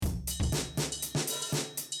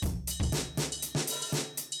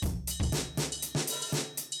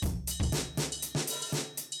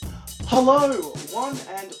Hello, one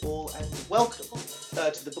and all, and welcome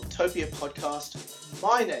to the Booktopia podcast.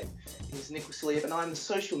 My name is Nick Wasiliev, and I'm the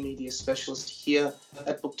social media specialist here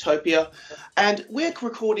at Booktopia. And we're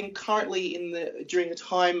recording currently during a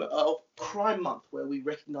time of Crime Month, where we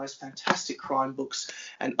recognise fantastic crime books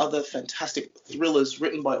and other fantastic thrillers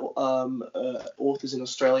written by authors in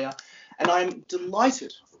Australia. And I'm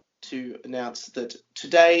delighted to announce that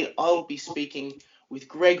today I'll be speaking with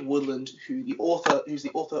Greg Woodland, who's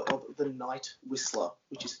the author of The Night Whistler,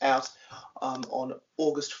 which is out on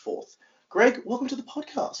August 4th. Greg, welcome to the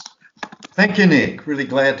podcast. Thank you, Nick. Really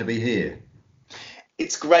glad to be here.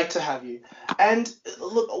 It's great to have you. And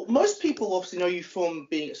look, most people obviously know you from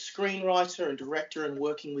being a screenwriter and director and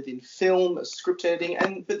working within film, script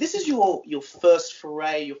editing, but this is your first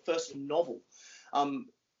foray, your first novel.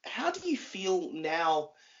 How do you feel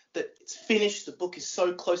now that it's finished, the book is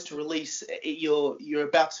so close to release, you're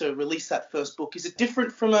about to release that first book? Is it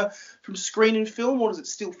different from screen and film, or does it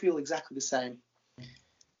still feel exactly the same?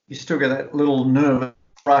 You still get that little nervous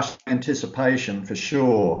rush anticipation for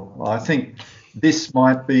sure. I think this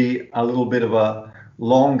might be a little bit of a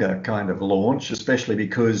longer kind of launch, especially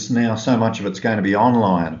because now so much of it's going to be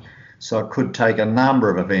online. So it could take a number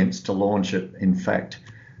of events to launch it, in fact.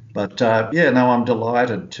 But I'm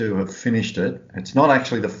delighted to have finished it. It's not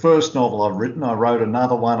actually the first novel I've written. I wrote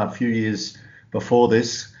another one a few years before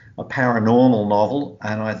this, a paranormal novel,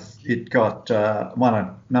 and it got won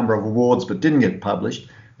a number of awards but didn't get published.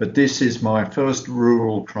 But this is my first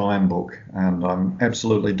rural crime book, and I'm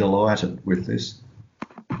absolutely delighted with this.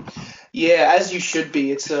 Yeah, as you should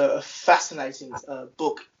be. It's a fascinating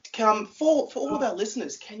book. For all of our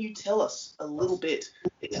listeners, can you tell us a little bit,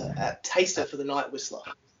 a taster for The Night Whistler?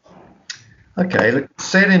 Okay,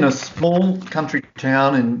 set in a small country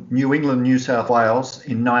town in New England, New South Wales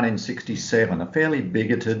in 1967, a fairly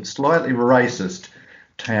bigoted, slightly racist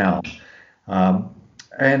town.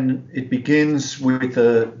 And it begins with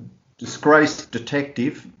a disgraced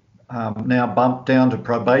detective, now bumped down to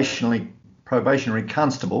probationary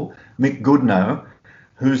constable, Mick Goodnow,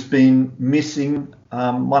 who's been missing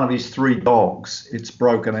one of his 3 dogs. It's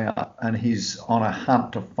broken out and he's on a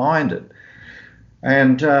hunt to find it.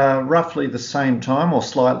 And roughly the same time, or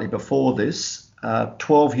slightly before this,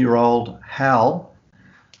 12-year-old Hal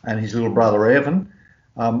and his little brother Evan,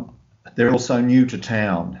 they're also new to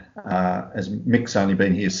town, as Mick's only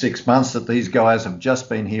been here 6 months, that these guys have just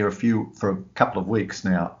been here for a couple of weeks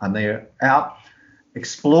now, and they're out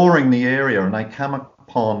exploring the area, and they come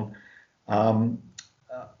upon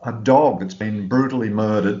a dog that's been brutally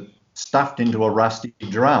murdered, stuffed into a rusty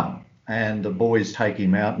drum. And the boys take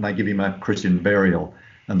him out and they give him a Christian burial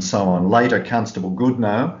and so on. Later, Constable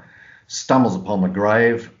Goodnow stumbles upon the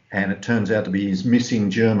grave, and it turns out to be his missing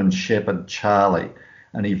German shepherd, Charlie,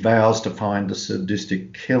 and he vows to find the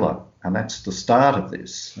sadistic killer. And that's the start of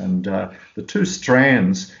this. And the 2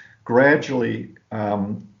 strands gradually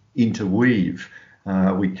interweave.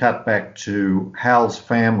 We cut back to Hal's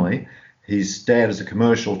family. His dad is a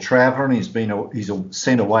commercial traveller, and he's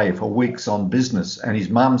sent away for weeks on business, and his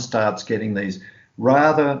mum starts getting these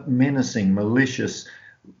rather menacing, malicious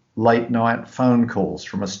late-night phone calls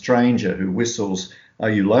from a stranger who whistles,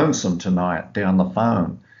 "Are you lonesome tonight?" down the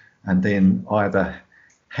phone, and then either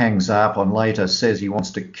hangs up and later says he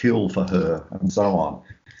wants to kill for her, and so on.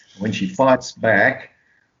 When she fights back,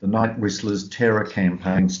 the Night Whistler's terror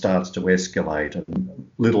campaign starts to escalate, and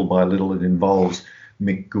little by little it involves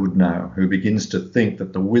Mick Goodnow, who begins to think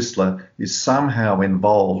that the Whistler is somehow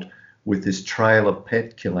involved with this trail of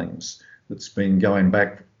pet killings that's been going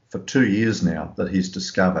back for 2 years now that he's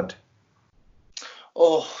discovered.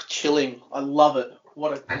 Oh, chilling. I love it.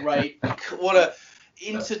 What a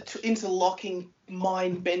interlocking,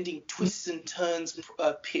 mind-bending twists and turns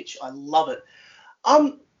pitch. I love it.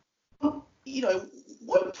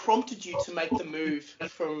 What prompted you to make the move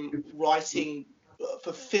from writing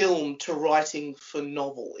for film to writing for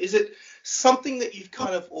novel? Is it something that you've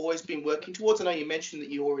kind of always been working towards? I know you mentioned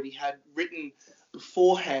that you already had written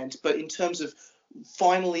beforehand, but in terms of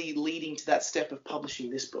finally leading to that step of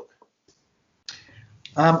publishing this book?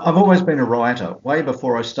 I've always been a writer. Way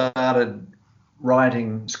before I started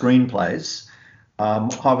writing screenplays, I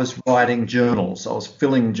was writing journals. I was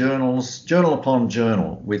filling journal upon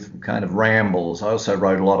journal with kind of rambles. I also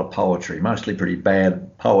wrote a lot of poetry, mostly pretty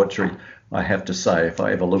bad poetry, I have to say, if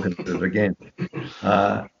I ever look at it again.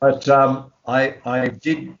 But I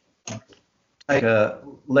did take a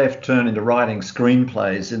left turn into writing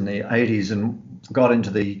screenplays in the 80s and got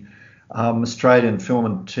into the Australian Film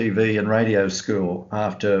and TV and Radio School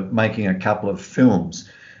after making a couple of films.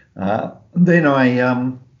 Then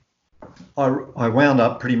I wound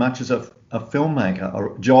up pretty much as a a filmmaker,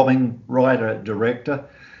 a jobbing writer, director,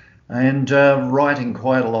 and writing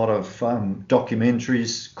quite a lot of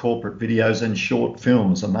documentaries, corporate videos, and short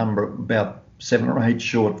films. About 7 or 8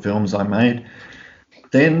 short films I made.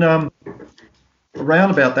 Then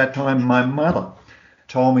around about that time, my mother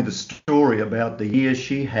told me the story about the year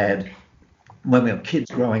she had when we were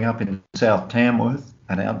kids growing up in South Tamworth,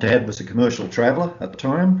 and our dad was a commercial traveller at the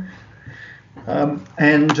time.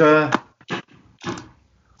 And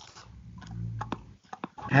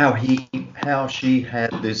how she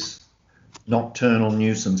had this nocturnal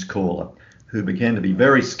nuisance caller who began to be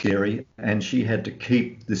very scary, and she had to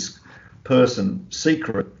keep this person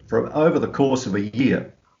secret for over the course of a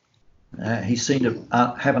year. He seemed to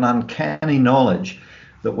have an uncanny knowledge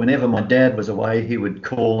that whenever my dad was away, he would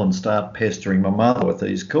call and start pestering my mother with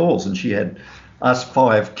these calls. And she had us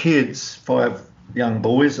 5 kids, 5 young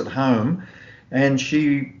boys at home, and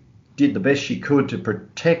she did the best she could to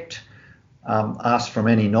protect us from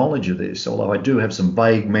any knowledge of this, although I do have some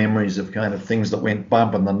vague memories of kind of things that went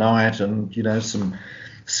bump in the night and, some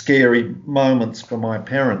scary moments for my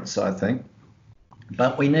parents, I think.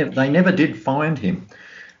 But they never did find him.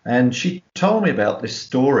 And she told me about this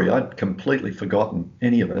story. I'd completely forgotten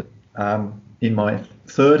any of it in my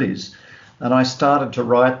 30s. And I started to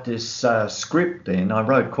write this script then. I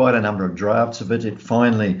wrote quite a number of drafts of it. It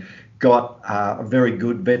finally got a very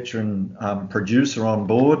good veteran producer on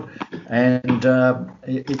board, and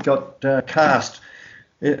it got cast.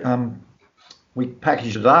 We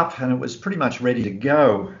packaged it up, and it was pretty much ready to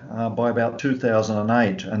go by about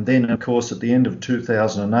 2008. And then, of course, at the end of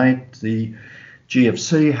 2008, the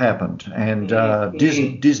GFC happened, and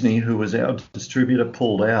Disney, who was our distributor,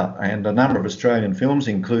 pulled out, and a number of Australian films,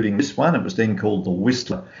 including this one, it was then called The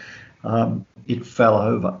Whistler, it fell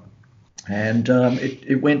over. And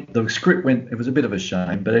the script went, it was a bit of a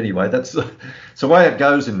shame, but anyway, that's the way it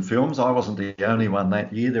goes in films. I wasn't the only one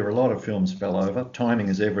that year. There were a lot of films fell over. Timing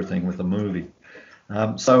is everything with a movie.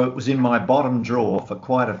 So it was in my bottom drawer for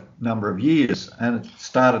quite a number of years, and it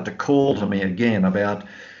started to call to me again about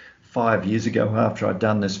 5 years ago after I'd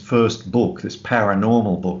done this first book, this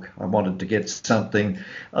paranormal book. I wanted to get something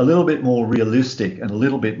a little bit more realistic and a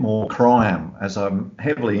little bit more crime, as I'm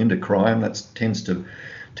heavily into crime. That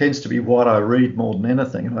tends to be what I read more than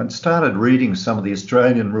anything. And I'd started reading some of the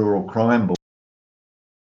Australian rural crime books.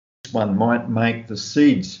 This one might make the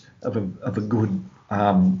seeds of a good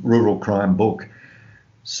rural crime book.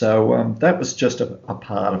 So that was just a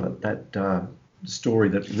part of it, that story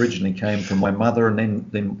that originally came from my mother and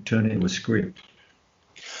then turned into a script.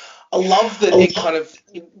 I love that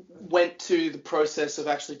it went to the process of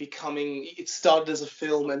actually becoming, it started as a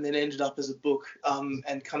film and then ended up as a book,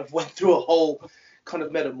 and kind of went through a whole kind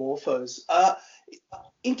of metamorphose.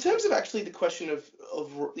 In terms of actually the question of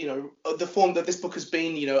the form that this book has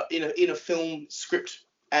been, in a film script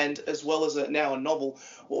and as well as now a novel,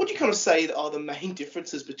 what would you kind of say are the main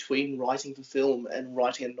differences between writing for film and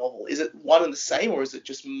writing a novel? Is it one and the same, or is it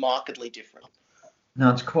just markedly different? No,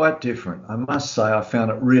 it's quite different. I must say I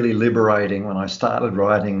found it really liberating when I started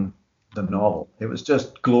writing the novel. It was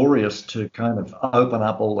just glorious to kind of open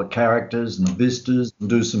up all the characters and the vistas and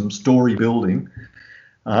do some story building.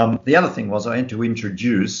 The other thing was I had to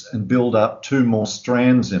introduce and build up 2 more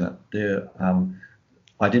strands in it.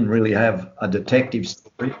 I didn't really have a detective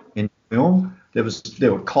story in film.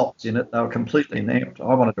 There were cops in it. They were completely inept.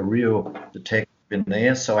 I wanted a real detective in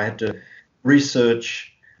there, so I had to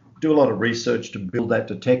do a lot of research to build that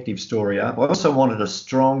detective story up. I also wanted a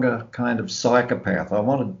stronger kind of psychopath. I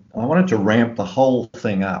wanted to ramp the whole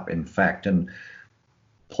thing up, in fact, and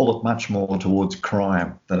pull it much more towards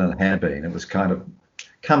crime than it had been. It was kind of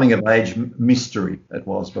coming of age mystery it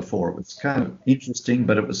was before. It was kind of interesting,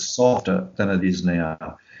 but it was softer than it is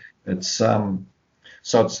now. It's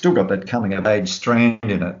so it's still got that coming of age strand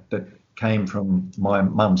in it that came from my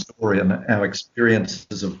mum's story and our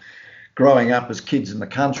experiences of growing up as kids in the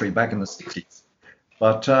country back in the 60s.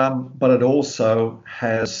 But it also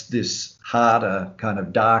has this harder, kind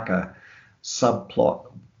of darker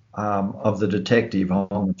subplot of the detective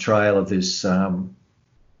on the trail of this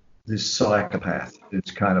psychopath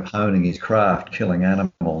who's kind of honing his craft, killing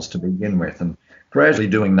animals to begin with, and gradually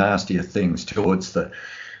doing nastier things towards the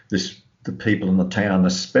people in the town,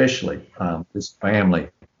 especially this family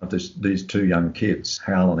of these 2 young kids,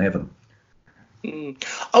 Hal and Evan.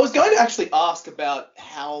 I was going to actually ask about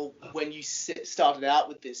how, when you started out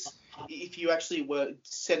with this, if you actually were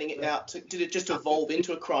setting it out did it just evolve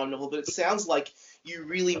into a crime novel? But it sounds like you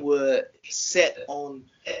really were set on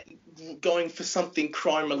going for something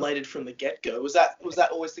crime related from the get-go. Was that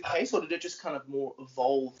always the case, or did it just kind of more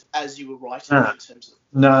evolve as you were writing in terms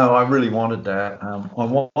of? No, I really wanted that.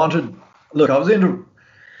 I wanted Look, I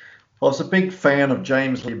was a big fan of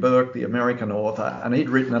James Lee Burke, the American author, and he'd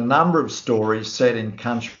written a number of stories set in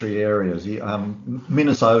country areas.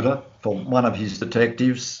 Minnesota for one of his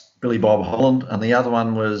detectives, Billy Bob Holland, and the other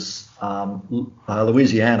one was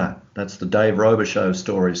Louisiana. That's the Dave Robichaux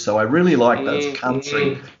stories. So I really like those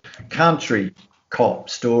country cop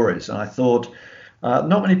stories. And I thought,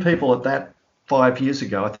 not many people at that 5 years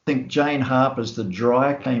ago. I think Jane Harper's The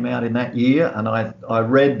Dry came out in that year, and I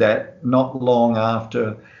read that not long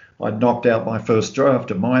after I'd knocked out my first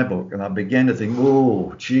draft of my book, and I began to think,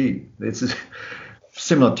 oh, gee, this is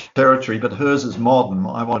similar territory, but hers is modern.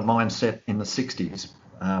 I want mine set in the 60s,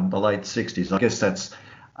 the late 60s. I guess that's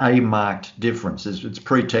a marked difference. It's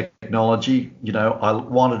pre-technology. You know, I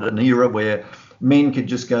wanted an era where men could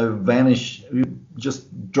just go vanish,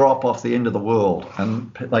 just drop off the end of the world,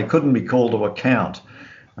 and they couldn't be called to account.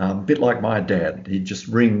 A bit like my dad. He'd just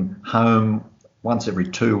ring home once every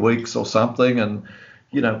 2 weeks or something, and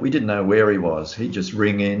you know, we didn't know where he was. He'd just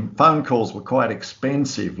ring in. Phone calls were quite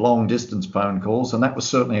expensive, long distance phone calls, and that was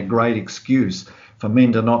certainly a great excuse for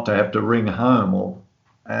men to not to have to ring home.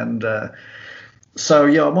 So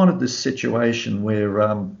I wanted this situation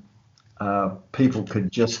where people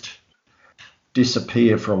could just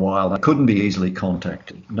disappear for a while. They couldn't be easily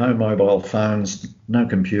contacted. No mobile phones, no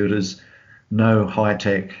computers, no high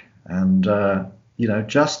tech, and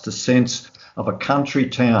just a sense of a country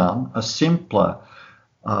town, a simpler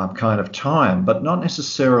kind of time, but not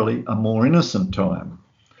necessarily a more innocent time.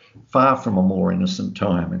 Far from a more innocent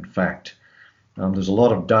time, in fact. There's a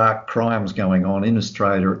lot of dark crimes going on in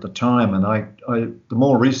Australia at the time, and the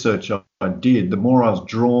more research I did, the more I was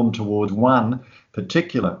drawn towards one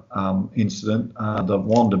particular incident, the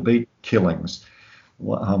Wanda Beat killings,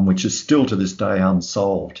 which is still to this day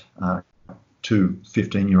unsolved. Two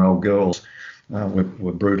 15-year-old girls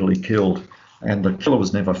were brutally killed, and the killer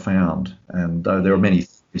was never found. And though there are many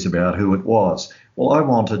theories about who it was, well, I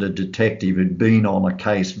wanted a detective who'd been on a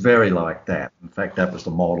case very like that. In fact, that was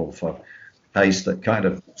the model for a case that kind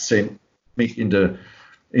of sent me into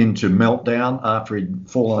meltdown after he'd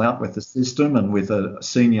fallen out with the system and with a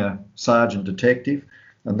senior sergeant detective.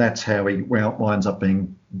 And that's how he winds up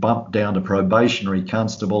being bumped down to probationary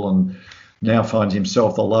constable and now finds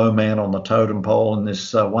himself the low man on the totem pole in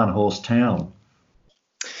this one-horse town.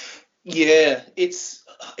 Yeah, it's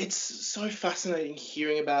so fascinating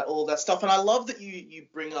hearing about all that stuff, and I love that you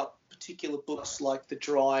bring up particular books like The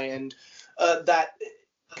Dry and that,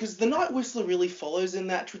 because The Night Whistler really follows in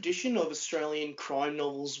that tradition of Australian crime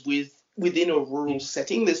novels within a rural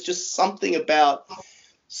setting. There's just something about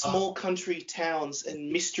small country towns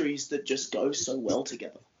and mysteries that just go so well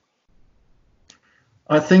together.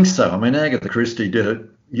 I think so. I mean, Agatha Christie did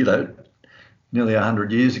it, nearly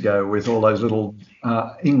 100 years ago with all those little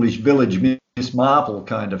English village Miss Marple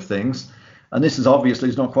kind of things. And this is obviously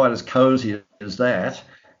it's not quite as cozy as that.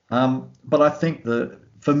 But I think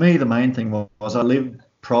for me, the main thing was I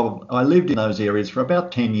lived in those areas for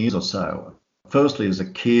about 10 years or so. Firstly as a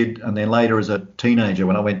kid, and then later as a teenager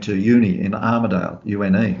when I went to uni in Armidale,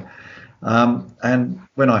 UNE. And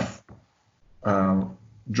when I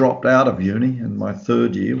dropped out of uni in my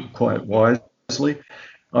third year, quite wisely,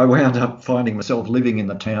 I wound up finding myself living in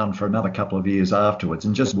the town for another couple of years afterwards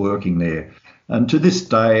and just working there. And to this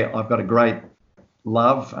day, I've got a great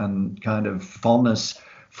love and kind of fondness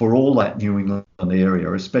for all that New England area,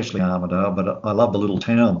 especially Armidale, but I love the little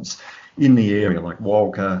towns in the area like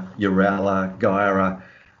Walker, Uralla, Guyra,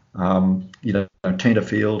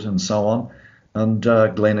 Tenterfield and so on, and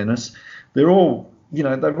Glen Innes. They're all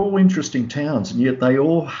interesting towns, and yet they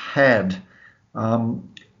all had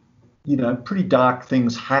pretty dark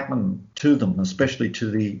things happen to them, especially to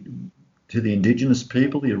the indigenous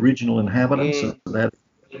people, the original inhabitants of that.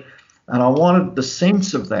 And I wanted the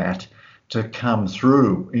sense of that to come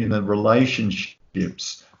through in the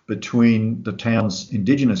relationships between the town's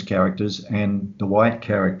indigenous characters and the white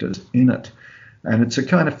characters in it. And it's a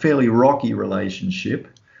kind of fairly rocky relationship.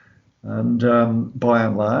 And by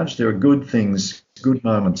and large, there are good things, good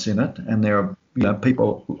moments in it, and there are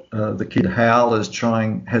people. The kid Hal is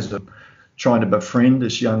trying to befriend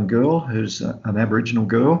this young girl who's an Aboriginal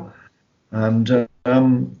girl, and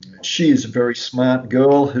she is a very smart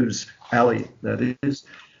girl who's Ali, that is,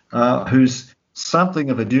 who's something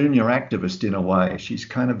of a junior activist in a way. She's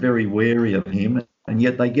kind of very wary of him, and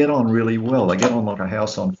yet they get on really well. They get on like a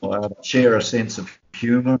house on fire. They share a sense of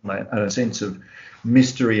humour and a sense of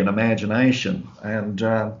mystery and imagination, and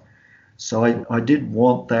so I did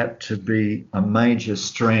want that to be a major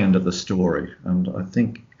strand of the story, and I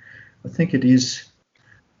think it is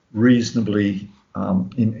reasonably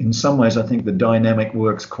in some ways, I think the dynamic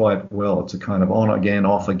works quite well. It's a kind of on again,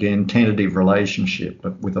 off again, tentative relationship,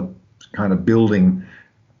 but with a kind of building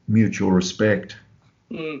mutual respect.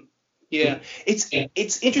 Yeah,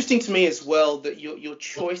 it's interesting to me as well that your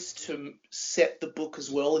choice to set the book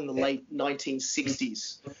as well in the late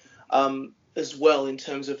 1960s, as well, in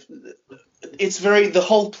terms of the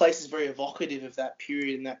whole place is very evocative of that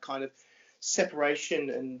period and that kind of separation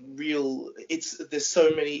and it's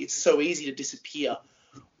so easy to disappear.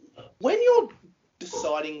 When you're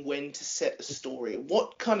deciding when to set a story,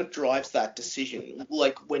 what kind of drives that decision?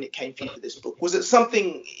 Like when it came for this book, was it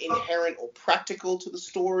something inherent or practical to the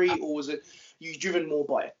story, or was it you driven more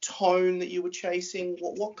by a tone that you were chasing?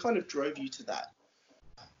 What kind of drove you to that?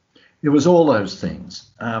 It was all those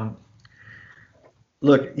things.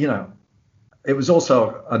 Look, it was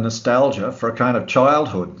also a nostalgia for a kind of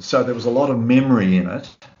childhood. So there was a lot of memory in it,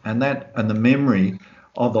 and the memory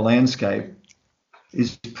of the landscape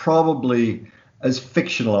is probably as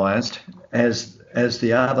fictionalized as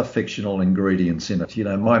the other fictional ingredients in it.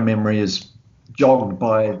 My memory is jogged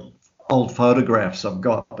by old photographs I've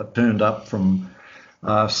got that turned up from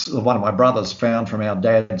one of my brothers found from our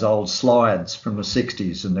dad's old slides from the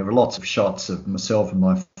 60s, and there were lots of shots of myself and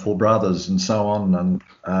my four brothers and so on, and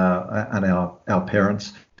our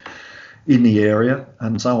parents in the area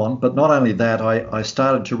and so on. But not only that, I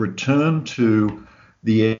started to return to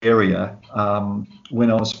the area when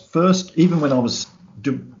I was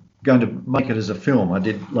going to make it as a film. I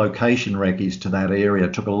did location recce's to that area,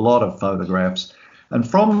 took a lot of photographs, and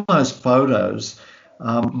from those photos,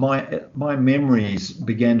 my memories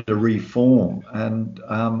began to reform, and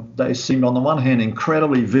they seemed, on the one hand,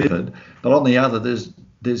 incredibly vivid, but on the other, there's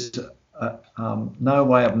no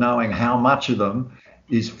way of knowing how much of them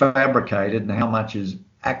is fabricated and how much is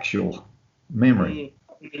actual memory.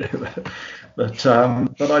 But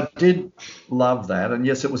I did love that, and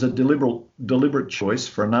yes, it was a deliberate choice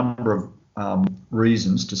for a number of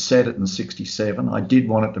reasons to set it in '67. I did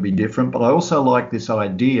want it to be different, but I also like this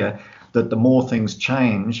idea that the more things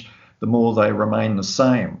change, the more they remain the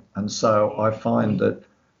same. And so I find that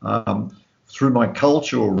through my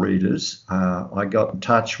cultural readers, I got in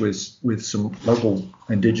touch with some local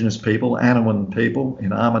Indigenous people, Anaiwan people in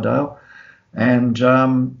Armidale, and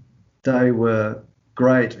they were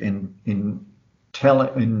great in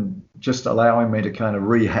just allowing me to kind of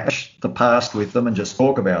rehash the past with them and just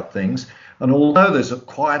talk about things. And although there's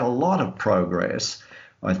quite a lot of progress,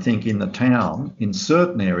 I think, in the town, in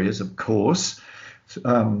certain areas, of course,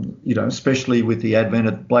 especially with the advent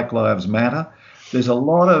of Black Lives Matter, there's a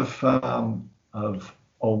lot of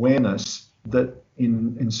awareness that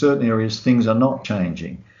in certain areas things are not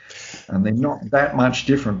changing. And they're not that much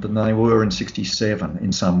different than they were in '67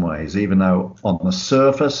 in some ways, even though on the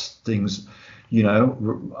surface things,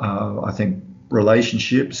 I think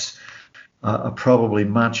relationships are probably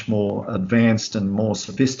much more advanced and more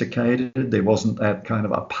sophisticated. There wasn't that kind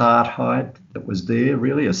of apartheid that was there,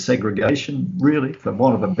 really, a segregation, really, for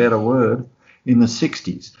want of a better word, in the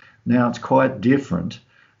 '60s. Now it's quite different,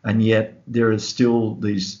 and yet there is still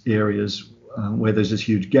these areas where there's this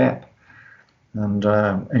huge gap. And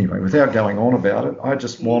anyway, without going on about it, I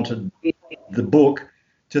just wanted the book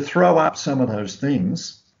to throw up some of those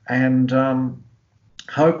things, and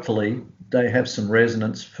hopefully they have some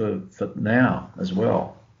resonance for now as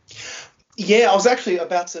well. Yeah, that was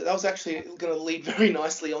actually going to lead very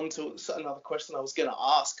nicely on to another question I was going to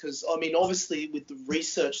ask, because I mean, obviously with the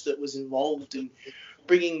research that was involved in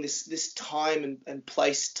bringing this time and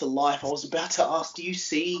place to life, I was about to ask, do you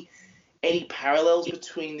see any parallels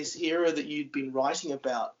between this era that you'd been writing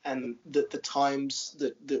about and the times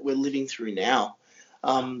that we're living through now,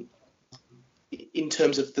 in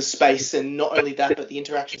terms of the space, and not only that, but the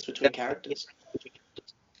interactions between characters?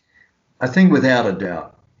 I think without a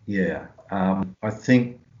doubt, yeah. I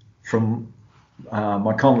think from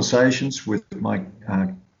my conversations with my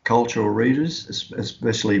cultural readers,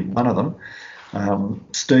 especially one of them,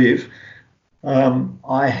 Steve,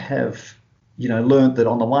 I have learned that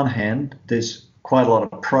on the one hand, there's quite a lot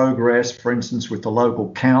of progress, for instance, with the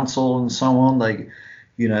local council and so on.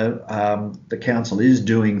 The council is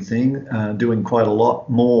doing quite a lot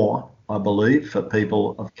more, I believe, for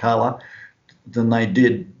people of colour than they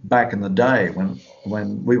did back in the day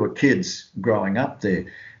when we were kids growing up there.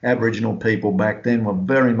 Aboriginal people back then were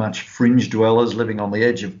very much fringe dwellers living on the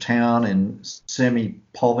edge of town in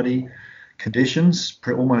semi-poverty conditions,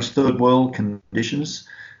 almost third world conditions.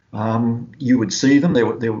 You would see them.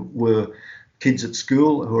 There were kids at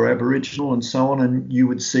school who are Aboriginal and so on, and you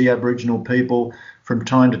would see Aboriginal people from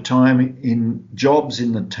time to time in jobs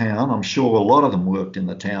in the town. I'm sure a lot of them worked in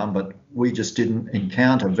the town, but we just didn't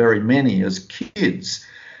encounter very many as kids,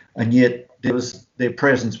 and yet their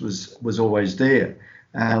presence was always there.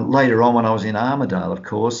 Later on, when I was in Armidale, of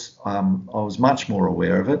course, I was much more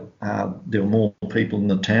aware of it. There were more people in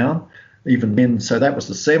the town, even then. So that was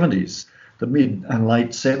the 70s, the mid and late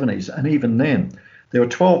 70s. And even then, there were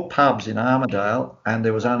 12 pubs in Armidale, and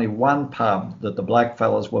there was only one pub that the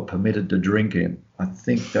blackfellas were permitted to drink in. I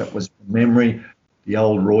think that was, from memory, the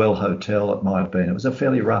old Royal Hotel, it might have been. It was a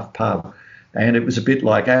fairly rough pub, and it was a bit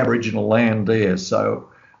like Aboriginal land there. So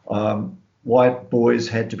white boys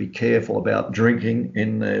had to be careful about drinking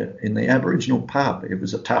in the Aboriginal pub. It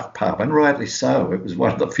was a tough pub, and rightly so. It was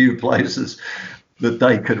one of the few places that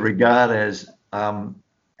they could regard as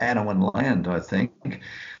Anowin land, I think,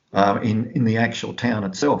 in the actual town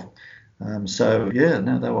itself. They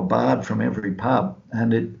were barred from every pub,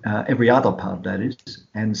 and every other pub, that is.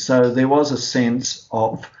 And so there was a sense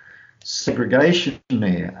of segregation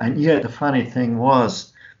there. And yet the funny thing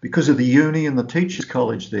was, because of the uni and the teachers'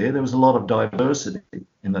 college there was a lot of diversity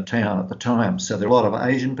in the town at the time. So there were a lot of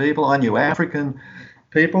Asian people. I knew African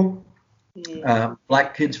people,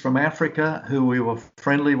 black kids from Africa who we were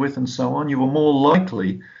friendly with and so on. You were more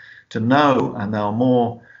likely to know, and they were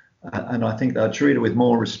more, and I think they were treated with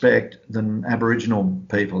more respect than Aboriginal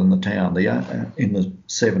people in the town in the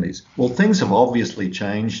 70s. Well, things have obviously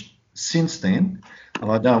changed since then,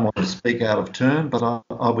 and I don't want to speak out of turn, but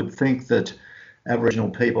I would think that Aboriginal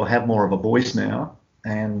people have more of a voice now,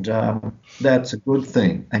 and that's a good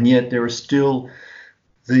thing. And yet there are still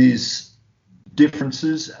these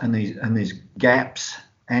differences and these gaps,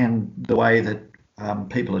 and the way that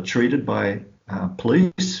people are treated by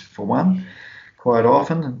police, for one, quite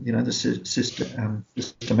often. The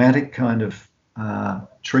systematic kind of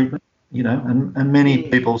treatment. And many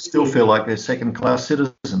people still feel like they're second-class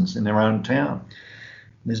citizens in their own town.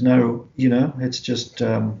 There's no, it's just.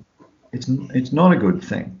 It's not a good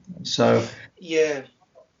thing. So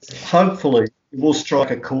hopefully it will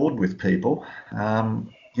strike a chord with people.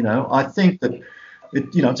 I think that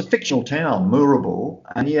it's a fictional town, Moorabool,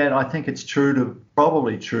 and yet I think it's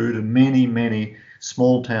probably true to many, many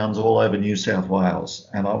small towns all over New South Wales,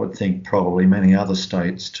 and I would think probably many other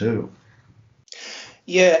states too.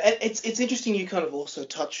 Yeah, and it's interesting you kind of also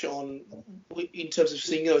touch on, in terms of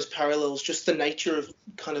seeing those parallels, just the nature of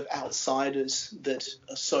kind of outsiders that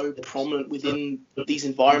are so prominent within these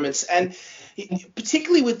environments, and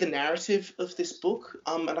particularly with the narrative of this book.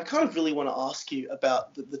 And I kind of really want to ask you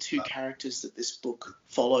about the two characters that this book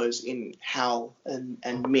follows in Hal and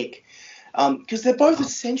Mick, because they're both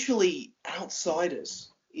essentially outsiders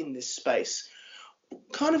in this space.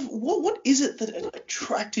 Kind of what is it that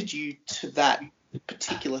attracted you to that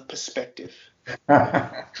particular perspective?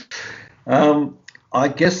 I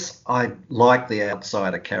guess I like the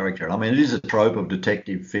outsider character. I mean, it is a trope of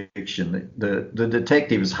detective fiction. The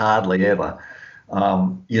detective is hardly ever,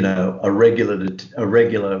 a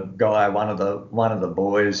regular guy, one of the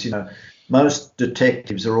boys. Most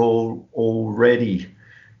detectives are already,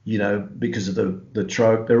 because of the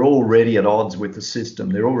trope, they're already at odds with the system.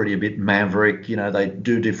 They're already a bit maverick. They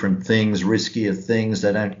do different things, riskier things.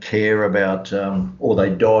 They don't care about, or they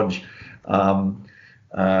dodge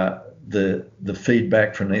the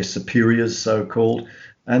feedback from their superiors, so-called.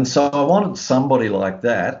 And so I wanted somebody like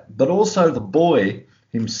that, but also the boy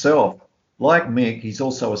himself, like Mick, he's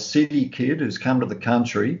also a city kid who's come to the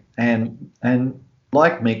country, and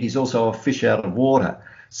like Mick, he's also a fish out of water.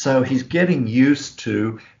 So he's getting used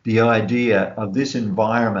to the idea of this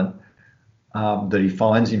environment that he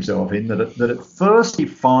finds himself in, that at first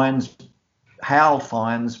Hal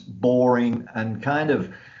finds boring and kind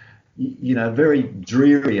of, very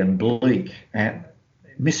dreary and bleak, and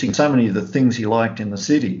missing so many of the things he liked in the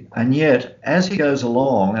city. And yet, as he goes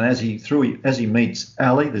along, and as he meets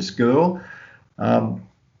Ali, this girl,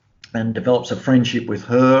 and develops a friendship with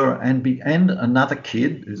her, and another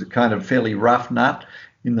kid who's a kind of fairly rough nut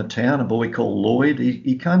in the town, a boy called Lloyd,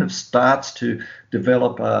 he kind of starts to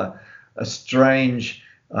develop a strange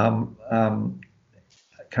kind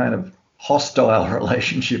of hostile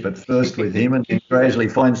relationship at first with him, and he gradually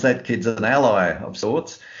finds that kid's an ally of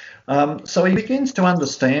sorts. So he begins to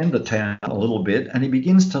understand the town a little bit, and he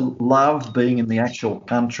begins to love being in the actual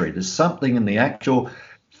country. There's something in the actual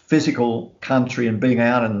physical country and being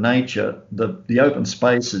out in nature, the open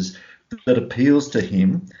spaces, that appeals to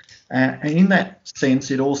him. And in that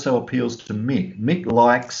sense, it also appeals to Mick. Mick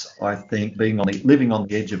likes, I think, living on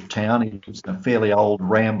the edge of town. He lives in a fairly old,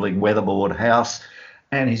 rambling weatherboard house,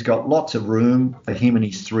 and he's got lots of room for him and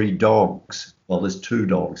his three dogs. Well, there's two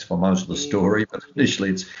dogs for most of the story, but initially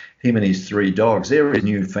it's him and his three dogs. They're his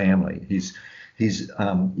new family. He's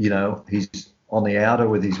on the outer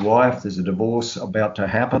with his wife. There's a divorce about to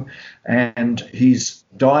happen, and he's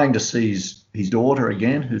dying to see his daughter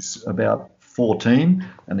again, who's about 14,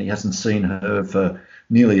 and he hasn't seen her for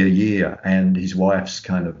nearly a year, and his wife's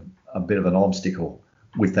kind of a bit of an obstacle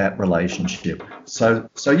with that relationship. So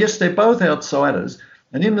yes, they're both outsiders,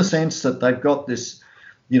 and in the sense that they've got this,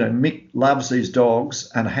 Mick loves these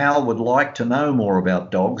dogs, and Hal would like to know more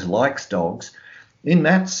about dogs, likes dogs. In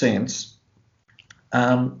that sense,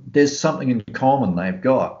 there's something in common they've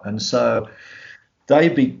got, and so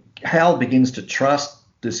Hal begins to trust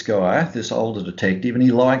this guy, this older detective, and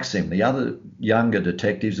he likes him. The other younger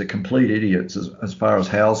detectives are complete idiots as far as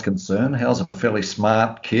Hal's concerned. Hal's a fairly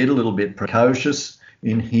smart kid, a little bit precocious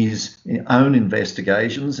in his own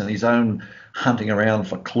investigations and his own hunting around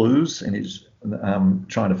for clues, and he's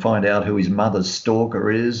trying to find out who his mother's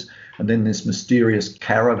stalker is. And then this mysterious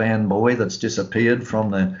caravan boy that's disappeared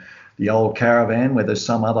from the old caravan where there's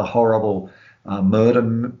some other horrible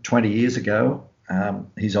murder 20 years ago.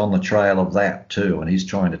 He's on the trail of that too, and he's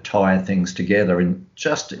trying to tie things together in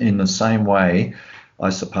the same way, I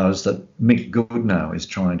suppose, that Mick Goodnow is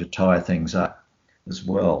trying to tie things up as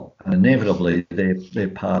well. And inevitably, their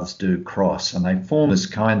paths do cross, and they form this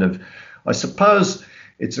kind of, I suppose,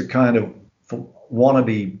 it's a kind of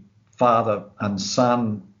wannabe father and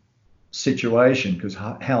son situation, because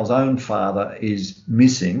Hal's own father is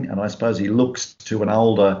missing, and I suppose he looks to an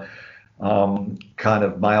older kind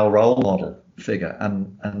of male role model figure,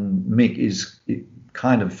 and Mick is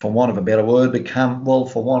kind of, for want of a better word,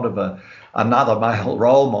 for want of another male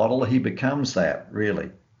role model, he becomes that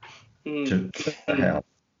really to Hal.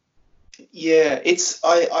 Yeah,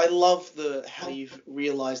 I love how you've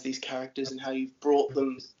realised these characters and how you've brought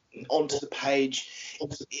them onto the page.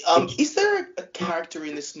 Is there a character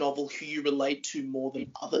in this novel who you relate to more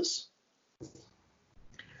than others?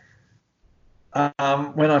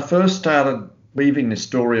 When I first started weaving this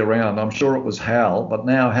story around, I'm sure it was Hal, but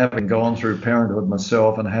now having gone through parenthood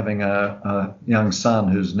myself and having a young son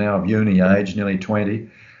who's now of uni age, nearly 20,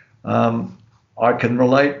 I can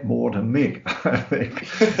relate more to Mick, I think,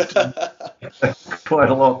 quite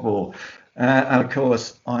a lot more. And of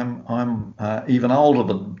course, I'm even older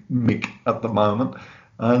than Mick at the moment,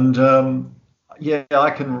 and I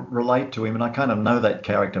can relate to him, and I kind of know that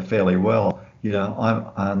character fairly well. You get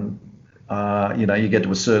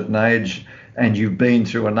to a certain age, and you've been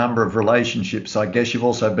through a number of relationships. I guess you've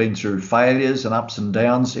also been through failures and ups and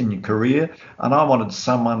downs in your career. And I wanted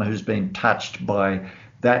someone who's been touched by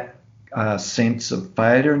that sense of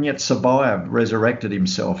failure and yet survived, resurrected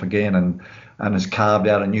himself again, and has carved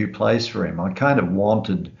out a new place for him. I kind of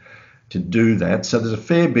wanted to do that. So there's a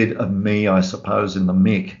fair bit of me, I suppose, in the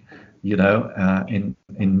Mick, in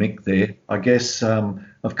Mick there. I guess,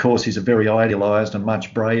 of course, he's a very idealised and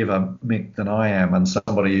much braver Mick than I am, and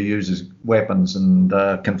somebody who uses weapons and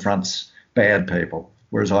confronts bad people,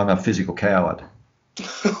 whereas I'm a physical coward.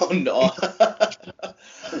 Oh, no.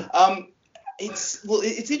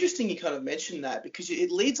 It's interesting you kind of mentioned that, because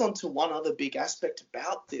it leads on to one other big aspect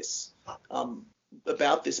about this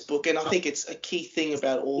book, and I think it's a key thing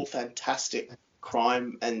about all fantastic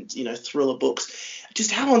crime and thriller books,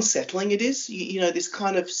 just how unsettling it is. This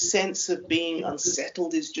kind of sense of being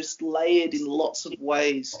unsettled is just layered in lots of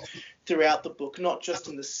ways throughout the book, not just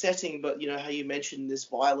in the setting, but how you mentioned there's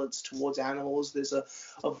violence towards animals, there's a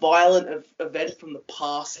violent event from the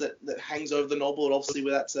past that hangs over the novel, and obviously we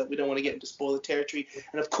don't want to get into spoiler territory,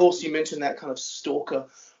 and of course you mentioned that kind of stalker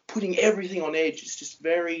putting everything on edge. It's just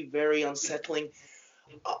very, very unsettling.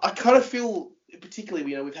 I kind of feel, particularly,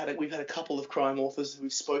 we've had a couple of crime authors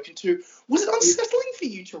we've spoken to. Was it unsettling for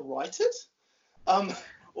you to write it,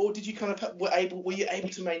 or did you kind of were you able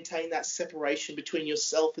to maintain that separation between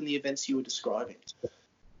yourself and the events you were describing?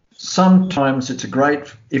 Sometimes it's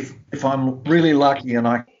if I'm really lucky and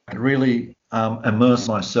I can really immerse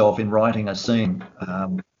myself in writing a scene,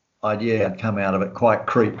 I'd come out of it quite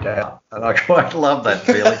creeped out, and I quite love that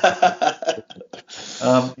feeling.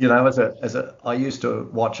 I used to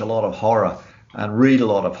watch a lot of horror and read a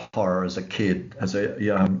lot of horror as a kid, as a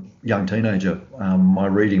young teenager. My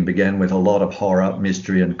reading began with a lot of horror,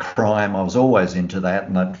 mystery, and crime. I was always into that,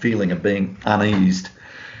 and that feeling of being uneased,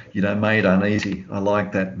 made uneasy. I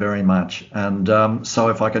like that very much. And so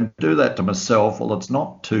if I can do that to myself, well, it's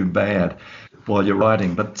not too bad while you're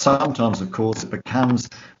writing. But sometimes, of course, it becomes,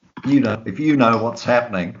 if you know what's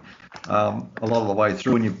happening a lot of the way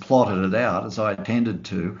through and you've plotted it out, as I tended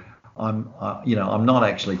to, I'm not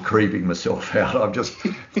actually creeping myself out. I'm just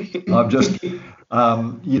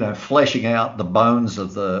fleshing out the bones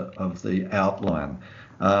of the outline.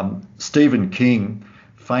 Stephen King,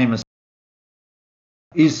 famous,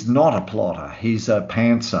 is not a plotter. He's a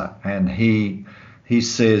pantser, and he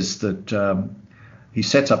says that he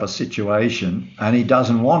sets up a situation and he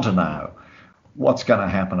doesn't want to know what's going to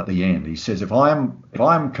happen at the end. He says, if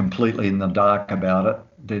I'm completely in the dark about it,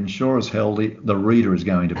 then sure as hell the reader is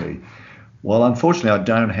going to be. Well, unfortunately, I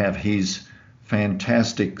don't have his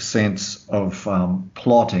fantastic sense of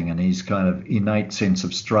plotting and his kind of innate sense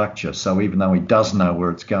of structure. So even though he does know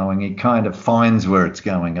where it's going, he kind of finds where it's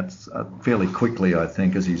going. It's fairly quickly, I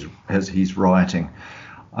think, as he's writing.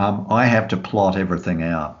 I have to plot everything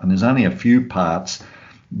out, and there's only a few parts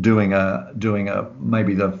doing a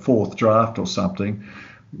maybe the fourth draft or something,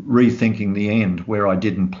 rethinking the end where I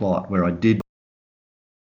didn't plot, where I did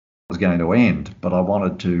was going to end, but I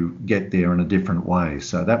wanted to get there in a different way.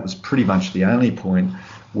 So that was pretty much the only point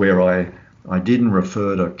where I didn't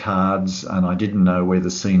refer to cards and I didn't know where the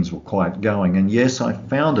scenes were quite going. And yes, I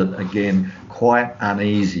found it again quite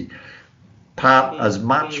uneasy. Part as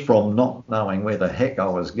much from not knowing where the heck I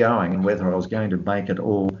was going and whether I was going to make it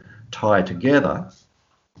all tie together,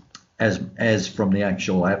 as from the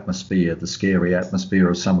actual atmosphere, the scary atmosphere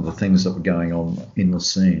of some of the things that were going on in the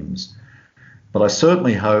scenes. But I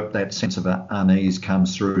certainly hope that sense of unease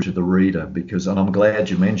comes through to the reader, and I'm glad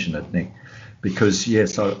you mentioned it, Nick, because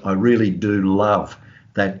yes, I really do love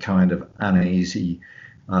that kind of uneasy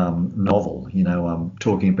novel. I'm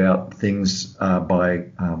talking about things by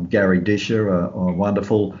Gary Disher, a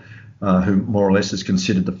wonderful, who more or less is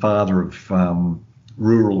considered the father of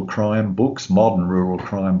rural crime books, modern rural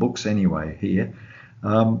crime books anyway here.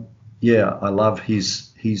 I love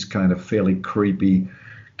his kind of fairly creepy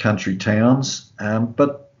country towns.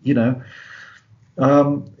 But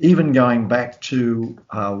even going back to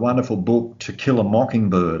a wonderful book, To Kill a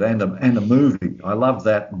Mockingbird, and a movie. I love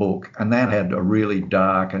that book, and that had a really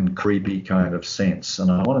dark and creepy kind of sense. And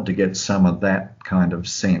I wanted to get some of that kind of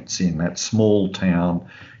sense in that small town.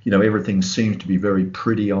 Everything seems to be very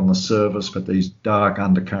pretty on the surface, but these dark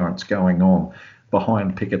undercurrents going on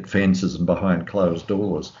behind picket fences and behind closed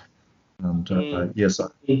doors. And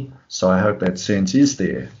so I hope that sense is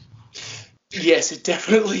there. Yes, it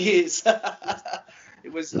definitely is.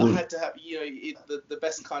 It was. I had to have, the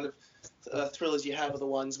best kind of thrillers you have are the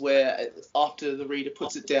ones where after the reader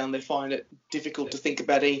puts it down, they find it difficult to think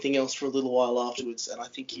about anything else for a little while afterwards. And I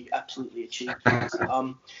think you absolutely achieved it.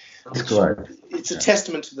 That's great. It's a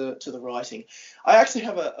testament to the writing. I actually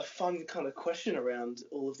have a fun kind of question around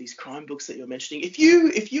all of these crime books that you're mentioning. If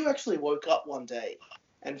you actually woke up one day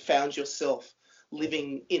and found yourself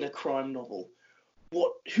living in a crime novel,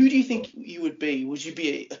 who do you think you would be? Would you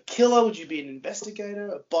be a killer? Would you be an investigator,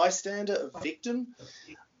 a bystander, a victim?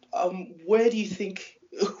 Where do you think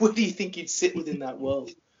you'd sit within that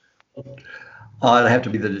world? I'd have to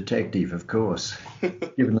be the detective, of course,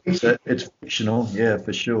 given that it's fictional. Yeah,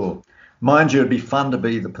 for sure. Mind you, it'd be fun to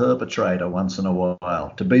be the perpetrator once in a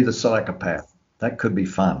while, to be the psychopath. That could be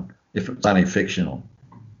fun if it's only fictional.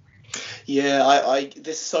 Yeah,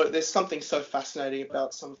 there's something so fascinating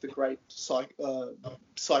about some of the great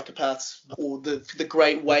psychopaths, or the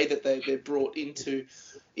great way that they're brought to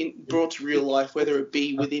real life, whether it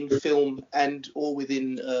be within film or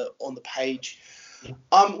within on the page.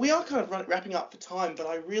 We are kind of wrapping up for time, but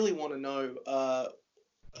I really want to know,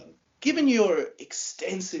 given your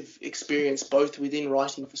extensive experience both within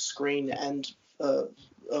writing for screen and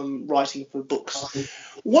writing for books,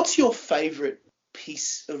 what's your favourite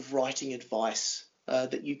piece of writing advice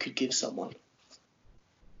that you could give someone?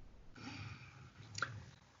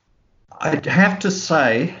 I'd have to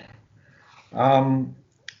say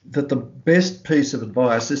that the best piece of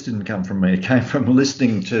advice, this didn't come from me, it came from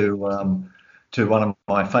listening to one of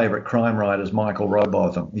my favourite crime writers, Michael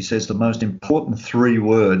Robotham. He says the most important 3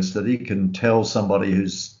 words that he can tell somebody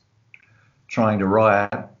who's trying to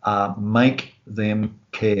write are make them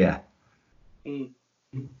care.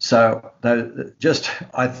 So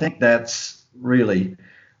I think that's really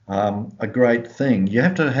a great thing. You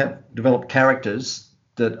have to develop characters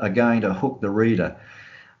that are going to hook the reader.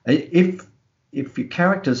 If your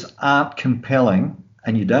characters aren't compelling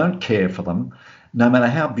and you don't care for them, no matter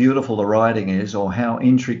how beautiful the writing is or how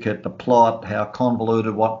intricate the plot, how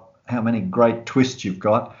convoluted, how many great twists you've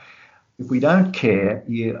got, if we don't care,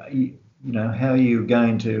 how are you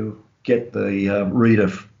going to get the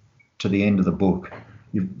reader to the end of the book?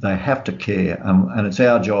 They have to care, and it's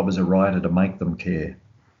our job as a writer to make them care.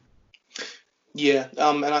 Yeah,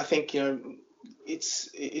 and I think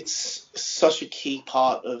it's such a key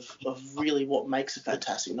part of really what makes a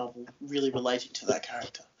fantastic novel, really relating to that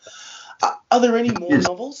character. Are there any more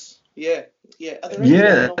novels? Yeah. Are there any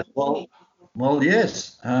more novels? Well,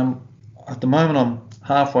 yes. At the moment, I'm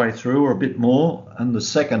halfway through, or a bit more, and the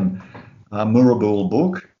second Murabul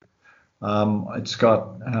book. It's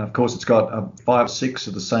got, of course, 5 or 6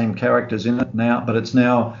 of the same characters in it now, but it's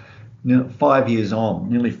now nearly 5 years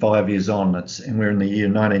on. And we're in the year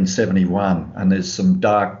 1971, and there's some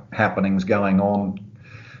dark happenings going on,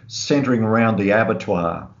 centering around the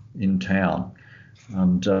abattoir in town,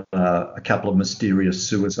 and a couple of mysterious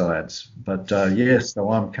suicides. But yes,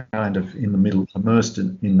 so I'm kind of in the middle, immersed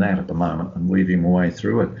in that at the moment, and weaving my way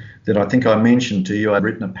through it. Then I think I mentioned to you I'd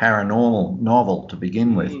written a paranormal novel to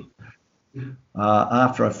begin with.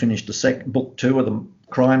 After I finished the second book 2 of the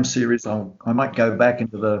crime series, I might go back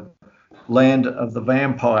into the land of the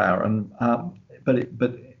vampire, and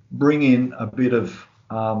but bring in a bit of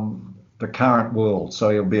the current world. So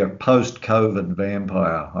it'll be a post-COVID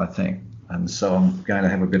vampire, I think. And so I'm going to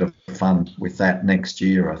have a bit of fun with that next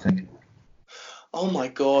year, I think. Oh my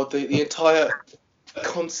God, the entire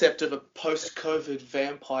concept of a post-COVID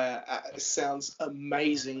vampire sounds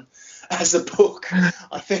amazing as a book. I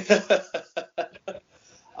think.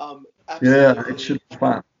 Yeah, it should be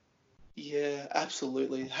fun. Yeah,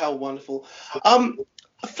 absolutely. How wonderful.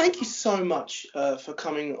 Thank you so much for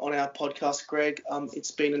coming on our podcast, Greg.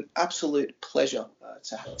 It's been an absolute pleasure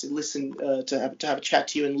to listen, to have a chat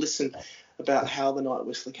to you and listen about how The Night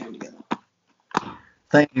Whistler came together.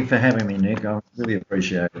 Thank you for having me, Nick. I really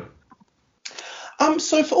appreciate it.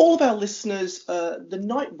 So for all of our listeners, The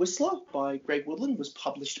Night Whistler by Greg Woodland was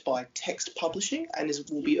published by Text Publishing and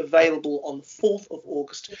will be available on the 4th of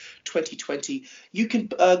August 2020. You can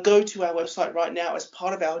go to our website right now as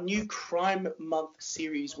part of our new Crime Month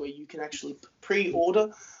series, where you can actually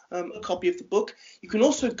pre-order a copy of the book. You can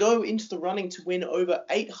also go into the running to win over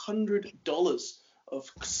 $800 of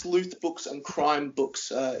sleuth books and crime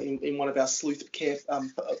books in one of our sleuth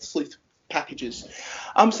packages.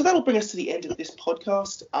 So that'll bring us to the end of this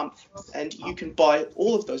podcast, and you can buy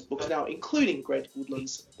all of those books now, including Greg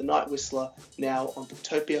Woodland's The Night Whistler, now on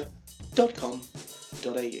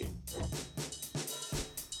booktopia.com.au.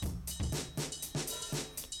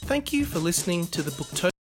 Thank you for listening to the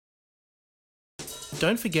Booktopia.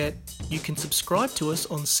 Don't forget, you can subscribe to us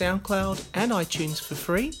on SoundCloud and iTunes for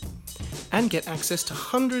free, and get access to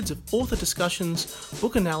hundreds of author discussions,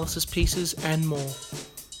 book analysis pieces, and more.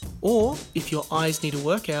 Or, if your eyes need a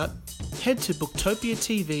workout, head to Booktopia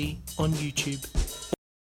TV on YouTube.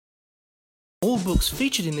 All books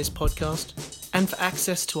featured in this podcast, and for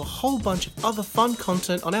access to a whole bunch of other fun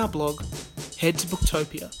content on our blog, head to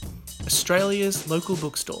Booktopia, Australia's local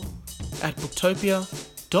bookstore, at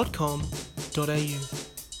booktopia.com.au.